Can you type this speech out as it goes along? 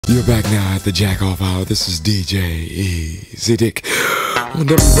You're back now at the Jack Off Hour. This is DJ Easy Dick on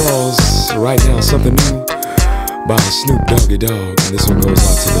them balls. Right now, something new by Snoop Doggy Dogg. And this one goes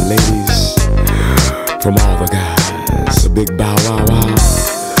out to the ladies from all the guys. A big bow wow wow.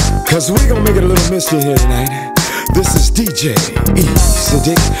 Cause we gonna make it a little misty here tonight. This is DJ Easy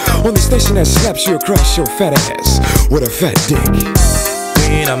Dick on the station that slaps you across your fat ass with a fat dick.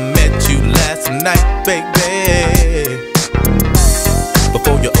 When I met you last night, baby,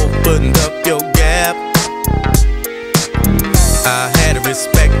 before you opened up your gap, I had a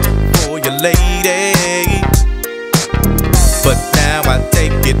respect for your lady, but now I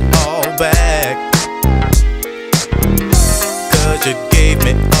take it all back. Cause you gave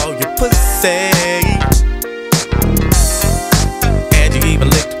me all your pussy, and you even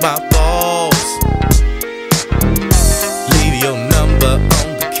licked my balls. Leave your number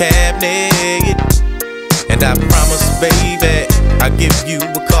on the cabinet, and I promise, baby, I'll give you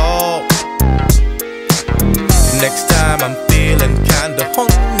a call. Next time I'm feeling kinda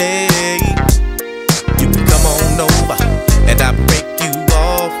horny, you can come on over and I'll break you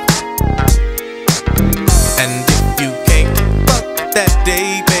off. And if you can't fuck that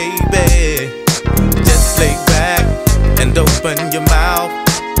day, baby, just lay back and open your mouth.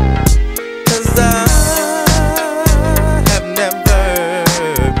 Cause I have never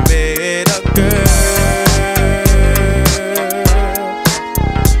met a girl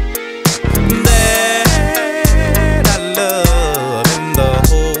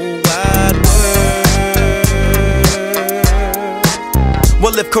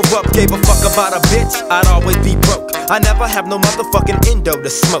if corrupt gave a fuck about a bitch, I'd always be broke. I never have no motherfucking endo to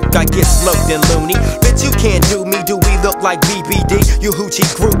smoke. I get sloped and loony. Bitch, you can't do me. Do we look like BBD? You hoochie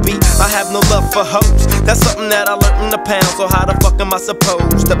groupie. I have no love for hoes. That's something that I learned in the pound. So how the fuck am I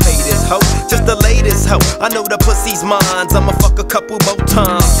supposed to pay this hoe? Just the latest hoe. I know the pussy's mine. I'ma fuck a couple more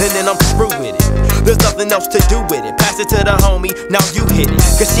times and then I'm through with it. There's nothing else to do with it. Pass it to the homie, now you hit it.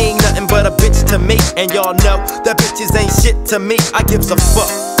 Cause she ain't nothing but a bitch to me. And y'all know that bitches ain't shit to me. I gives a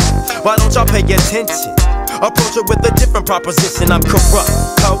fuck. Why don't y'all pay attention? Approach her with a different proposition. I'm corrupt,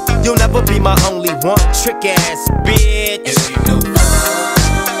 ho. You'll never be my only one. Trick ass bitch. It ain't no fun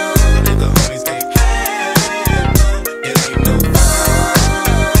if the homies can't have none. It ain't no fun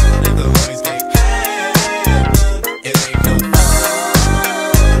if the homies can't have none. It ain't no fun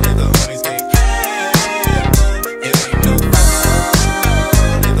if the homies can't have none. It ain't no fun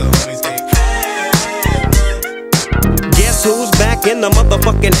if the homies can't have none. Guess who's back in the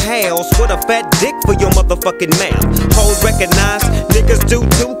motherfucking house with a fat dick for your motherfucking mouth? Hoes recognize, niggas do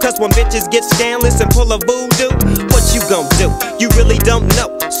too. Cause when bitches get scandalous and pull a voodoo, what you gon' do? You really don't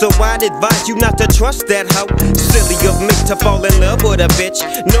know. So I'd advise you not to trust that hoe. Silly of me to fall in love with a bitch,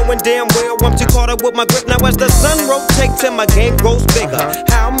 knowing damn well I'm too caught up with my grip. Now as the sun rotates and my game grows bigger,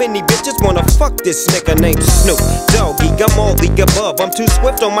 how many bitches wanna fuck this nigga named Snoop Doggy? I'm all the above. I'm too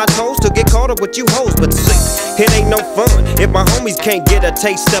swift on my toes to get caught up with you hoes. But see, it ain't no fun if my homies can't get a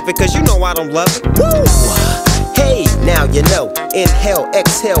taste of it. Cause you know I don't love it. Woo! Hey, now you know. Inhale,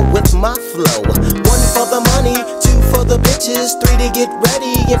 exhale with my flow. 1 for the money, 2 for the bitches, 3 to get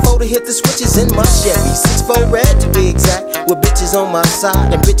ready, and 4 to hit the switches in my Chevy. 6 for red to be exact, with bitches on my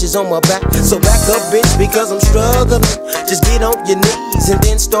side and bitches on my back. So back up, bitch, because I'm struggling. Just get on your knees and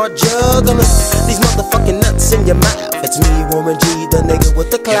then start juggling these motherfucking nuts in your mouth. It's me, Warren G, the nigga with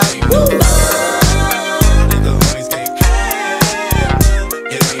the clout. Woo!